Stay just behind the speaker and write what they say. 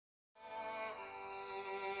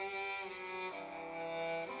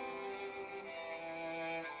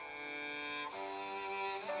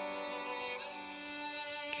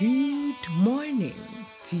Good morning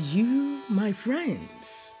to you, my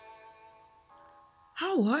friends.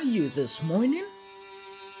 How are you this morning?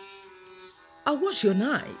 How was your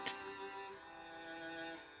night?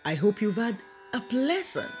 I hope you've had a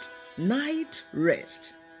pleasant night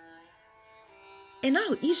rest. And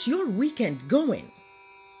how is your weekend going?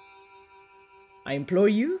 I implore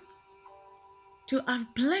you to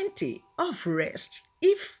have plenty of rest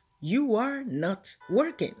if you are not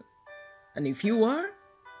working. And if you are,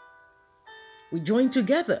 we join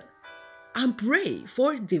together and pray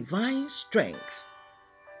for divine strength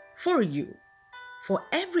for you, for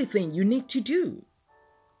everything you need to do.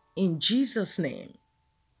 In Jesus' name,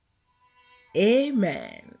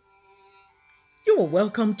 amen. You are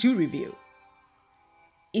welcome to Review.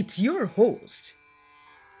 It's your host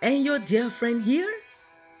and your dear friend here,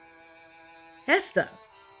 Esther.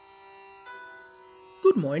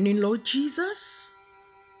 Good morning, Lord Jesus.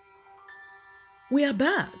 We are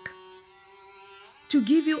back to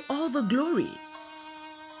give you all the glory,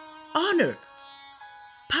 honor,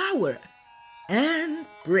 power, and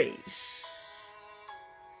praise.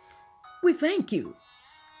 We thank you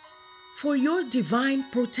for your divine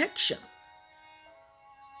protection,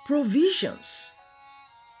 provisions,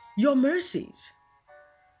 your mercies,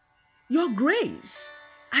 your grace,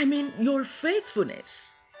 your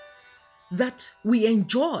faithfulness that we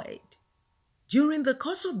enjoyed during the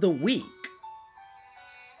course of the week.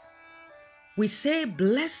 We say,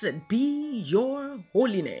 blessed be your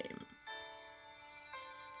holy name.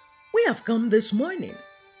 We have come this morning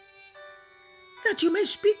that you may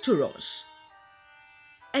speak to us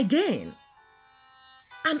again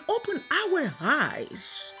and open our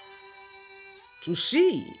eyes to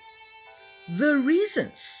see the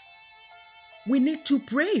reasons we need to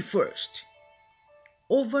pray first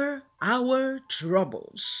over our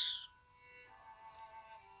troubles.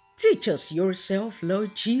 Teach us yourself,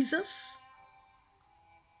 Lord Jesus.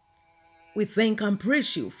 We thank and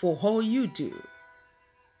praise you for all you do.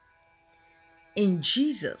 In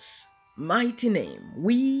Jesus' mighty name,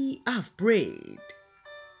 we have prayed.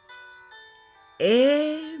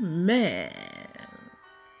 Amen.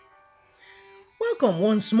 Welcome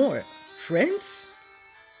once more, friends.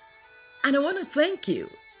 And I want to thank you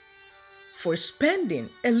for spending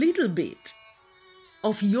a little bit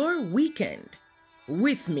of your weekend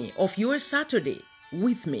with me, of your Saturday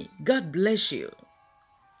with me. God bless you.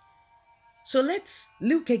 So let's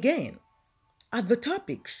look again at the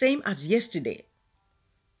topic, same as yesterday.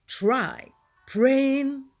 Try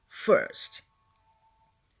praying first.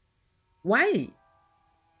 Why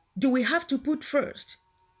do we have to put first?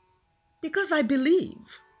 Because I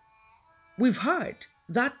believe we've heard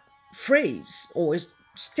that phrase or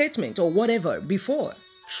statement or whatever before.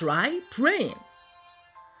 Try praying.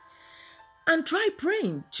 And try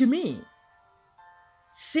praying to me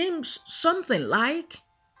seems something like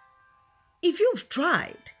if you've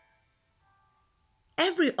tried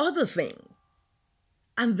every other thing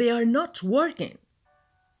and they are not working,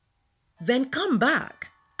 then come back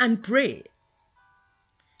and pray.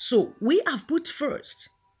 So we have put first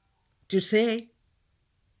to say,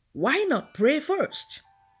 why not pray first?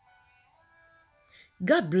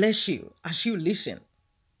 God bless you as you listen.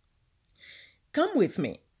 Come with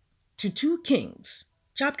me to 2 Kings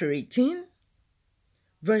chapter 18,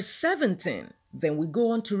 verse 17. Then we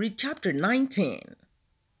go on to read chapter 19,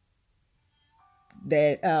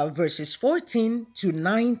 verses 14 to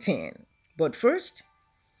 19. But first,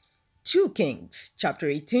 2 Kings chapter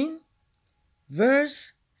 18,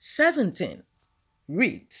 verse 17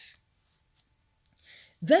 reads,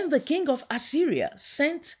 Then the king of Assyria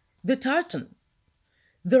sent the Tartan,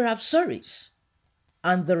 the Rapsaris,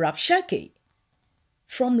 and the Rapshakeh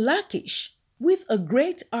from Lachish with a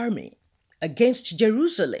great army against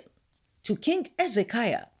Jerusalem to King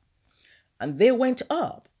Hezekiah. And they went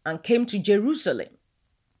up and came to Jerusalem.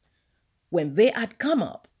 When they had come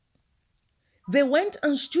up, they went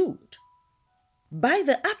and stood by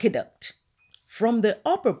the aqueduct from the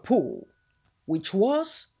upper pool, which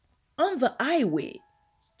was on the highway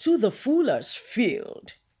to the fuller's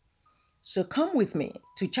field. So come with me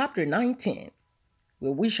to chapter 19,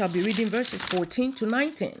 where we shall be reading verses 14 to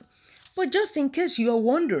 19. But just in case you are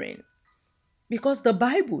wondering, because the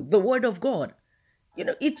Bible, the Word of God,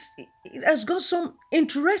 it has got some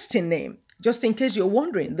interesting name. Just in case you're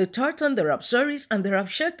wondering, the Tartan, the Rapsaris, and the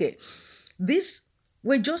Rapshakeh, these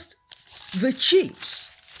were just the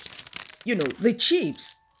chiefs, the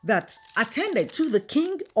chiefs that attended to the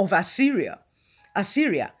king of Assyria,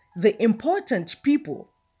 the important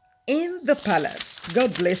people in the palace.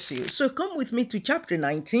 God bless you. So come with me to chapter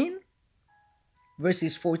 19,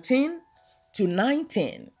 verses 14 to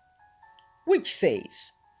 19, which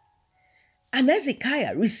says, And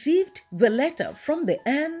Hezekiah received the letter from the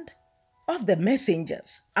hand of the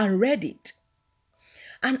messengers and read it.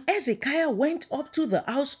 And Hezekiah went up to the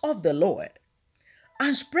house of the Lord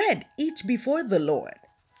and spread it before the Lord.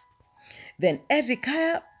 Then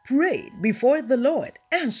Hezekiah prayed before the Lord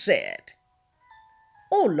and said,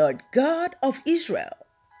 O Lord God of Israel,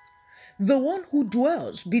 the one who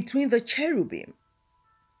dwells between the cherubim,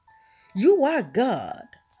 you are God,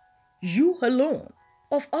 you alone,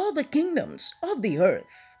 of all the kingdoms of the earth.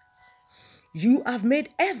 You have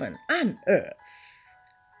made heaven and earth.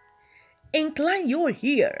 Incline your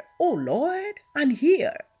ear, O Lord, and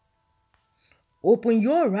hear. Open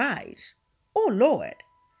your eyes, O Lord,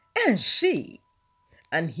 and see,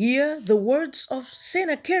 and hear the words of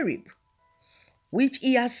Sennacherib, which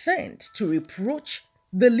he has sent to reproach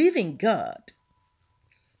the living God.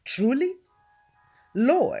 Truly,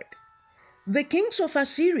 Lord, the kings of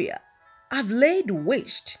Assyria have laid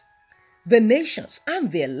waste the nations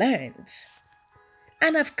and their lands,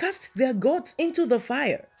 and have cast their gods into the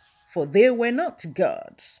fire, for they were not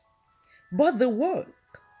gods, but the work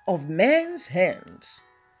of men's hands,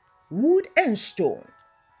 wood and stone.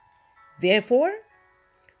 Therefore,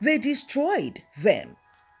 they destroyed them.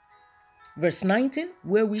 Verse 19,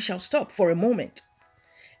 where we shall stop for a moment.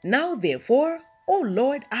 Now, therefore, O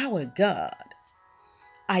Lord our God,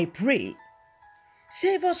 I pray,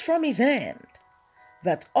 save us from his hand,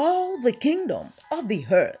 that all the kingdom of the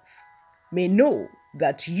earth may know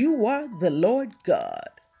that you are the Lord God,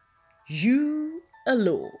 you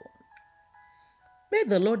alone. May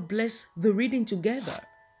the Lord bless the reading together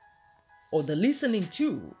or the listening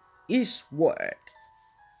to his word.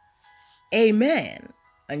 Amen.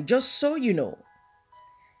 And just so you know,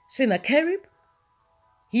 Sennacherib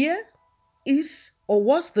here is or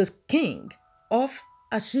was the king of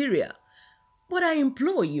Assyria. But I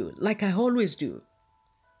implore you, like I always do,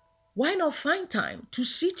 why not find time to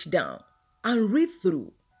sit down and read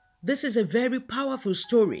through? This is a very powerful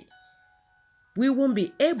story. We won't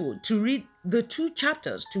be able to read the 2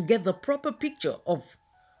 chapters to get the proper picture of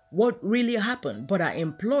what really happened, but I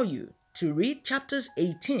implore you to read chapters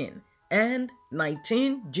 18 and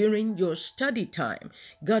 19 during your study time.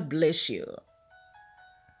 God bless you.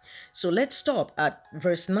 So let's stop at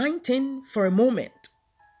verse 19 for a moment.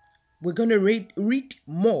 We're going to read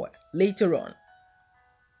more later on.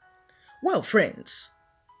 Well, friends,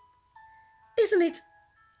 isn't it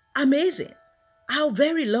amazing how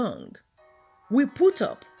very long we put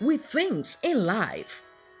up with things in life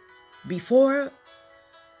before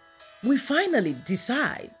we finally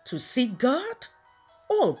decide to seek God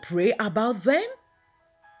or pray about them?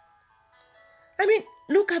 I mean,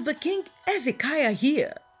 look at the king Hezekiah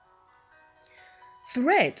here.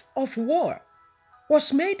 Threat of war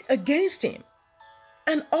was made against him,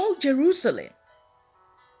 and all Jerusalem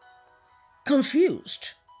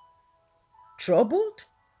confused, troubled,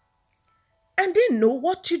 and didn't know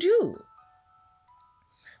what to do.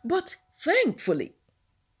 But thankfully,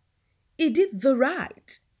 he did the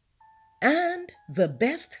right and the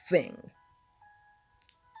best thing.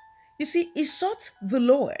 You see, he sought the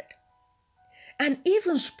Lord and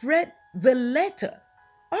even spread the letter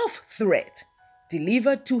of threat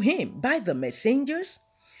delivered to him by the messengers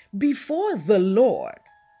before the Lord.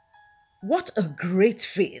 What a great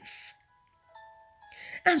faith!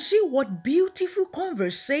 And see what beautiful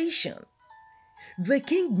conversation the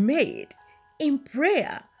king made in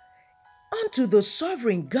prayer unto the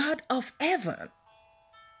sovereign God of heaven.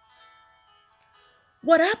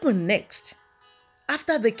 What happened next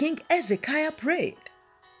after the king Hezekiah prayed?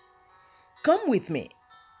 Come with me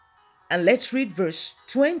and let's read verse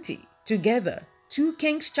 20 together. 2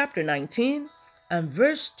 Kings chapter 19 and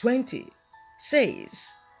verse 20 says,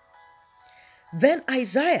 Then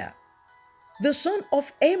Isaiah, the son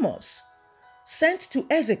of Amos, sent to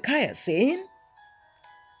Hezekiah, saying,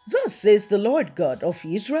 Thus says the Lord God of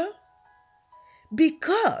Israel,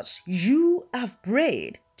 because you have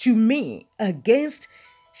prayed to me against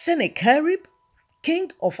Sennacherib,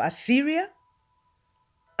 king of Assyria,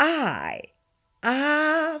 I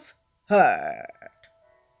have heard.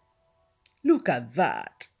 Look at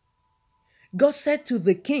that. God said to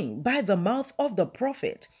the king by the mouth of the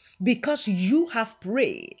prophet, because you have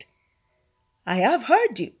prayed, I have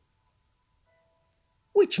heard you.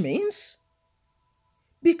 Which means,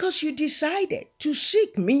 because you decided to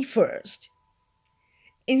seek me first,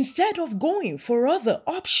 instead of going for other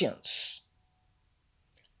options,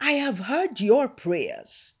 I have heard your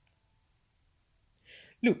prayers.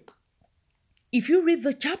 Look, if you read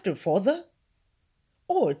the chapter further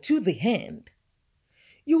or to the end,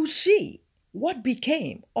 you'll see what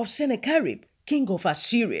became of Sennacherib, king of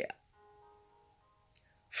Assyria.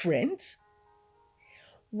 Friends,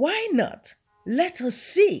 Why not let us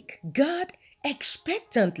seek God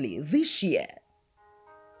expectantly this year?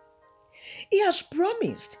 He has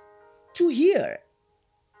promised to hear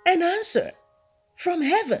an answer from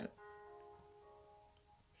heaven.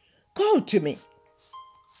 Call to me,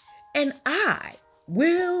 and I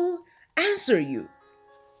will answer you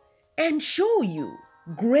and show you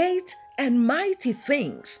great and mighty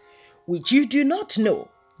things which you do not know.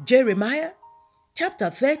 Jeremiah chapter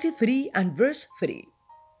 33 and verse 3.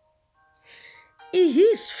 He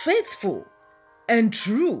is faithful and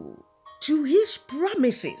true to his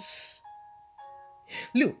promises.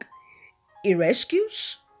 Look, he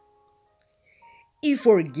rescues, he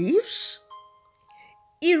forgives,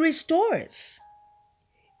 he restores,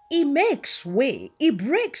 he makes way, he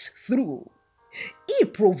breaks through, he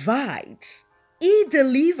provides, he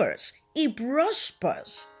delivers, he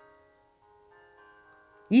prospers,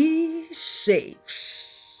 he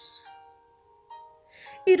saves.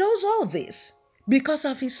 He does all this because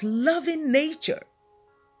of his loving nature,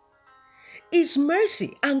 his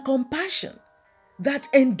mercy and compassion that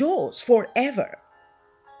endures forever.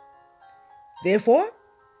 Therefore,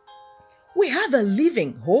 we have a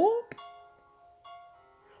living hope.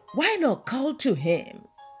 Why not call to him?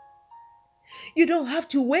 You don't have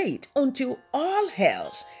to wait until all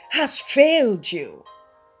else has failed you.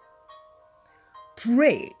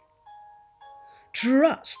 Pray,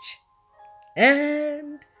 trust,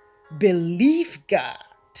 and believe God.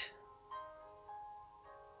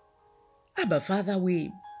 Abba, Father,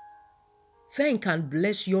 we thank and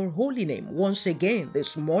bless your holy name once again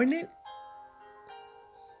this morning.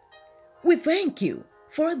 We thank you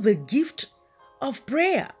for the gift of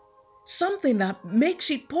prayer, something that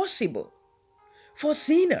makes it possible for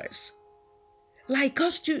sinners like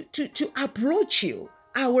us to approach you,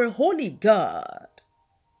 our holy God.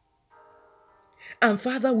 And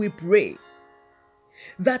Father, we pray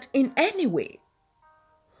that in any way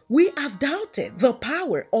we have doubted the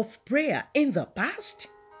power of prayer in the past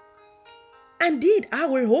and did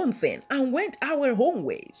our own thing and went our own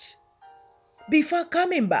ways. Before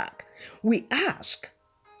coming back, we ask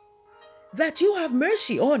that you have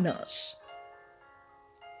mercy on us.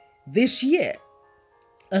 This year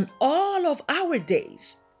and all of our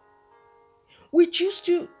days, we choose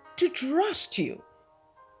to trust you.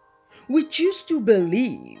 We choose to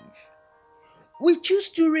believe. We choose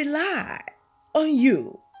to rely on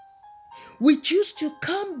you. We choose to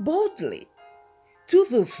come boldly to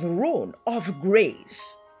the throne of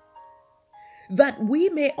grace that we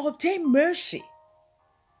may obtain mercy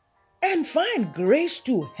and find grace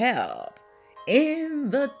to help in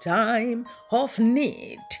the time of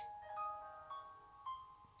need.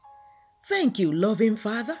 Thank you, loving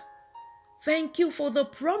Father. Thank you for the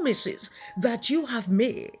promises that you have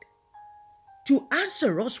made to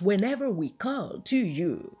answer us whenever we call to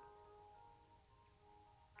you.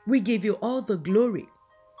 We give you all the glory.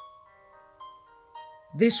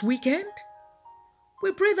 This weekend,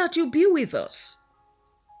 we pray that you be with us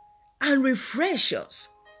and refresh us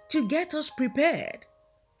to get us prepared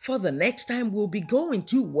for the next time we'll be going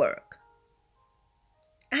to work.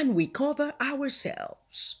 And we cover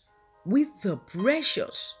ourselves with the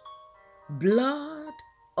precious blood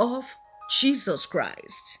of Jesus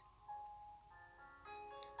Christ.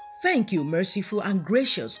 Thank you, merciful and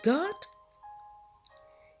gracious God.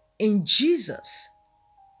 In Jesus'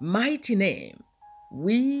 mighty name,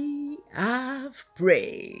 we have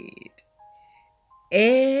prayed.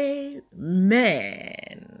 Amen.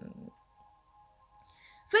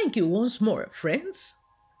 Thank you once more, friends,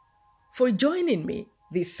 for joining me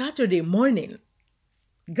this Saturday morning.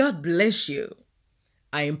 God bless you.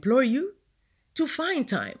 I implore you to find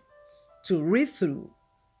time to read through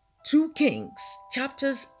 2 Kings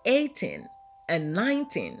chapters 18 and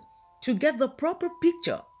 19 to get the proper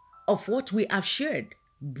picture of what we have shared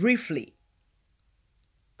briefly.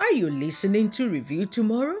 Are you listening to review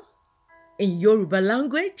tomorrow in Yoruba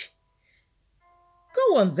language?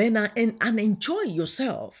 Go on then and enjoy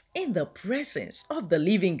yourself in the presence of the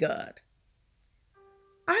living God.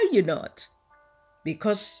 Are you not?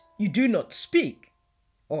 Because you do not speak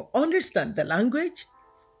or understand the language?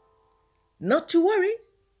 Not to worry.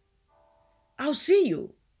 I'll see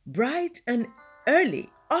you bright and early,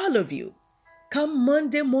 all of you, come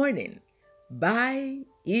Monday morning by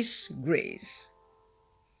His grace.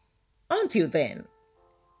 Until then,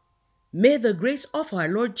 may the grace of our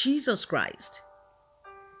Lord Jesus Christ,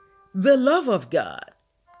 the love of God,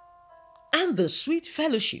 and the sweet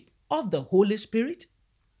fellowship of the Holy Spirit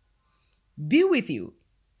be with you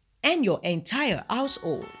and your entire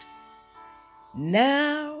household,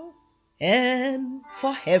 now and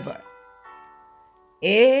forever.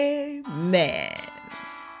 Amen.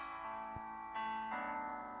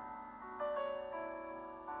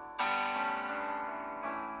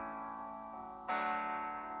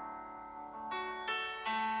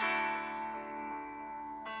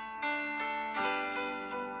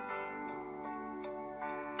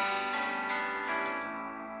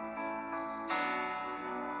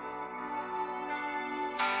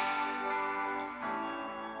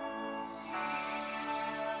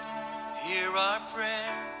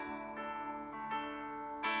 prayer.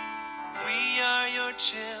 We are your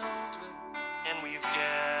children, and we've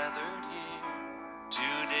gathered here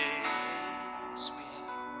today. Yes,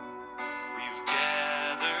 we've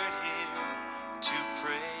gathered here to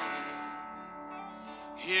pray.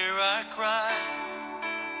 Hear our cry.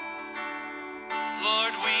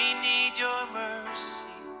 Lord, we need your mercy,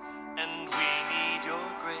 and we need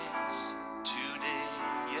your grace today.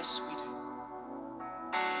 Yes, we do.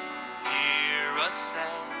 Hear us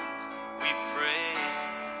as we pray.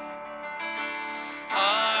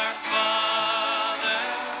 Our Father,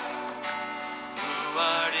 who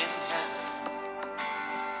art in heaven,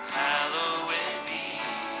 hallowed be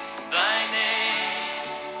thy name.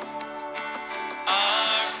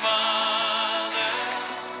 Our Father,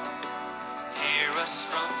 hear us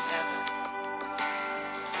from heaven.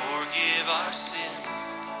 Forgive our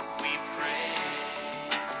sins, we pray.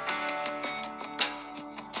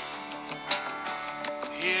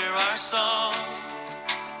 Hear our song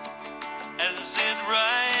as it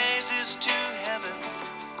rises to heaven.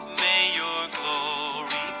 May your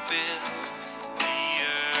glory fill the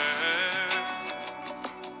earth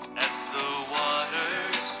as the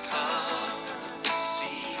waters cover the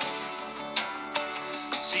sea.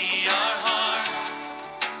 See our hearts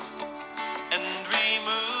and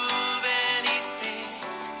remove anything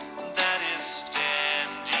that is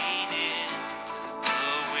standing in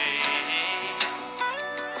the way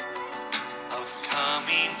of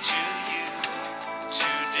coming to you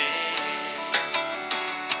today.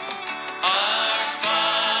 Our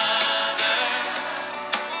Father,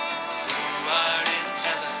 who art in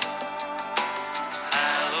heaven,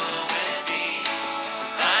 hallowed be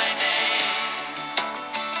thy name.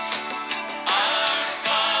 Our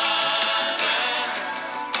Father,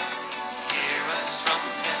 hear us from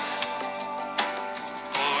heaven.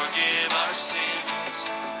 Forgive our sins,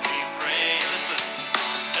 we pray. Listen.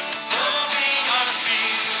 And though we are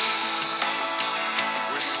few,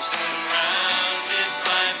 we're surrounded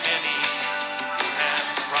by many who have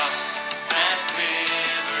crossed that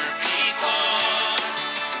river before.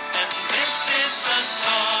 And this is the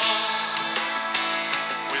song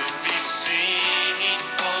we'll be singing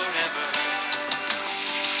forever.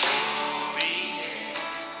 Holy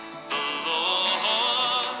is the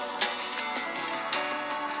Lord.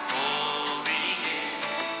 Holy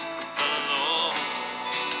is the Lord.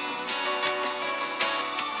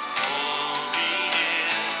 Holy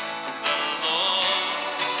is the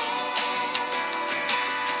Lord.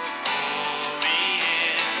 Holy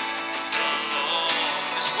is the Lord.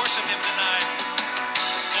 Just worship him tonight.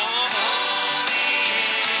 Oh, holy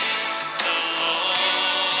is the Lord.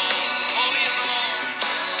 Holy is the Lord.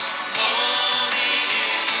 Holy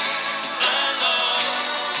is the Lord.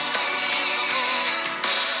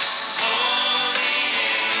 Holy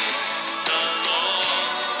is the Lord.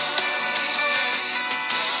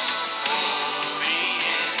 Holy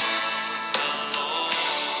is the Lord.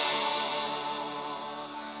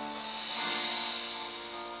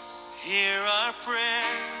 Hear our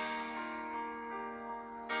prayer.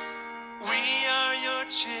 We are your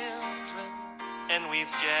children, and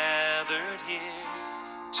we've gathered here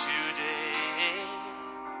today.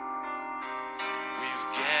 We've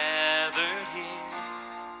gathered here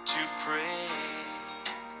to pray.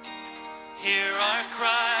 Hear our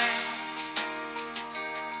cry.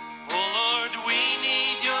 Oh Lord, we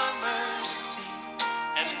need your mercy,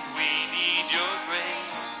 and we need your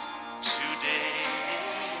grace today.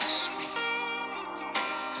 Yes, we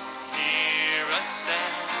hear us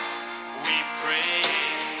as we pray.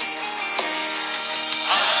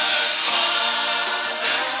 Our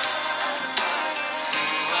Father, who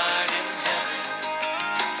art in heaven,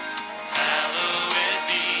 hallowed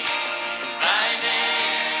be thy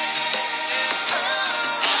name.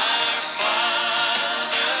 Our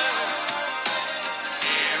Father,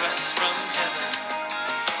 hear us from heaven.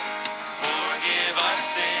 Forgive our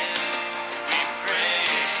sin, we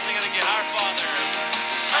pray. Sing it again. Our Father.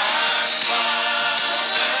 Our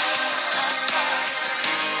Father,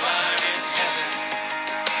 who art in heaven,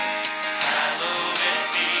 hallowed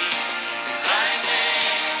be thy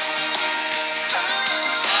name.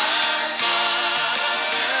 Our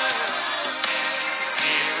Father,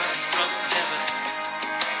 hear us from heaven.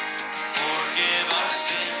 Forgive our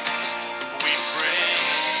sins, we pray.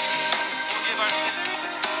 Forgive our sins.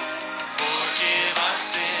 Forgive our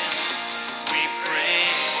sins, we pray.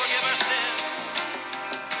 Forgive our sins.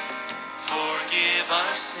 Forgive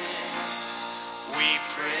our sins.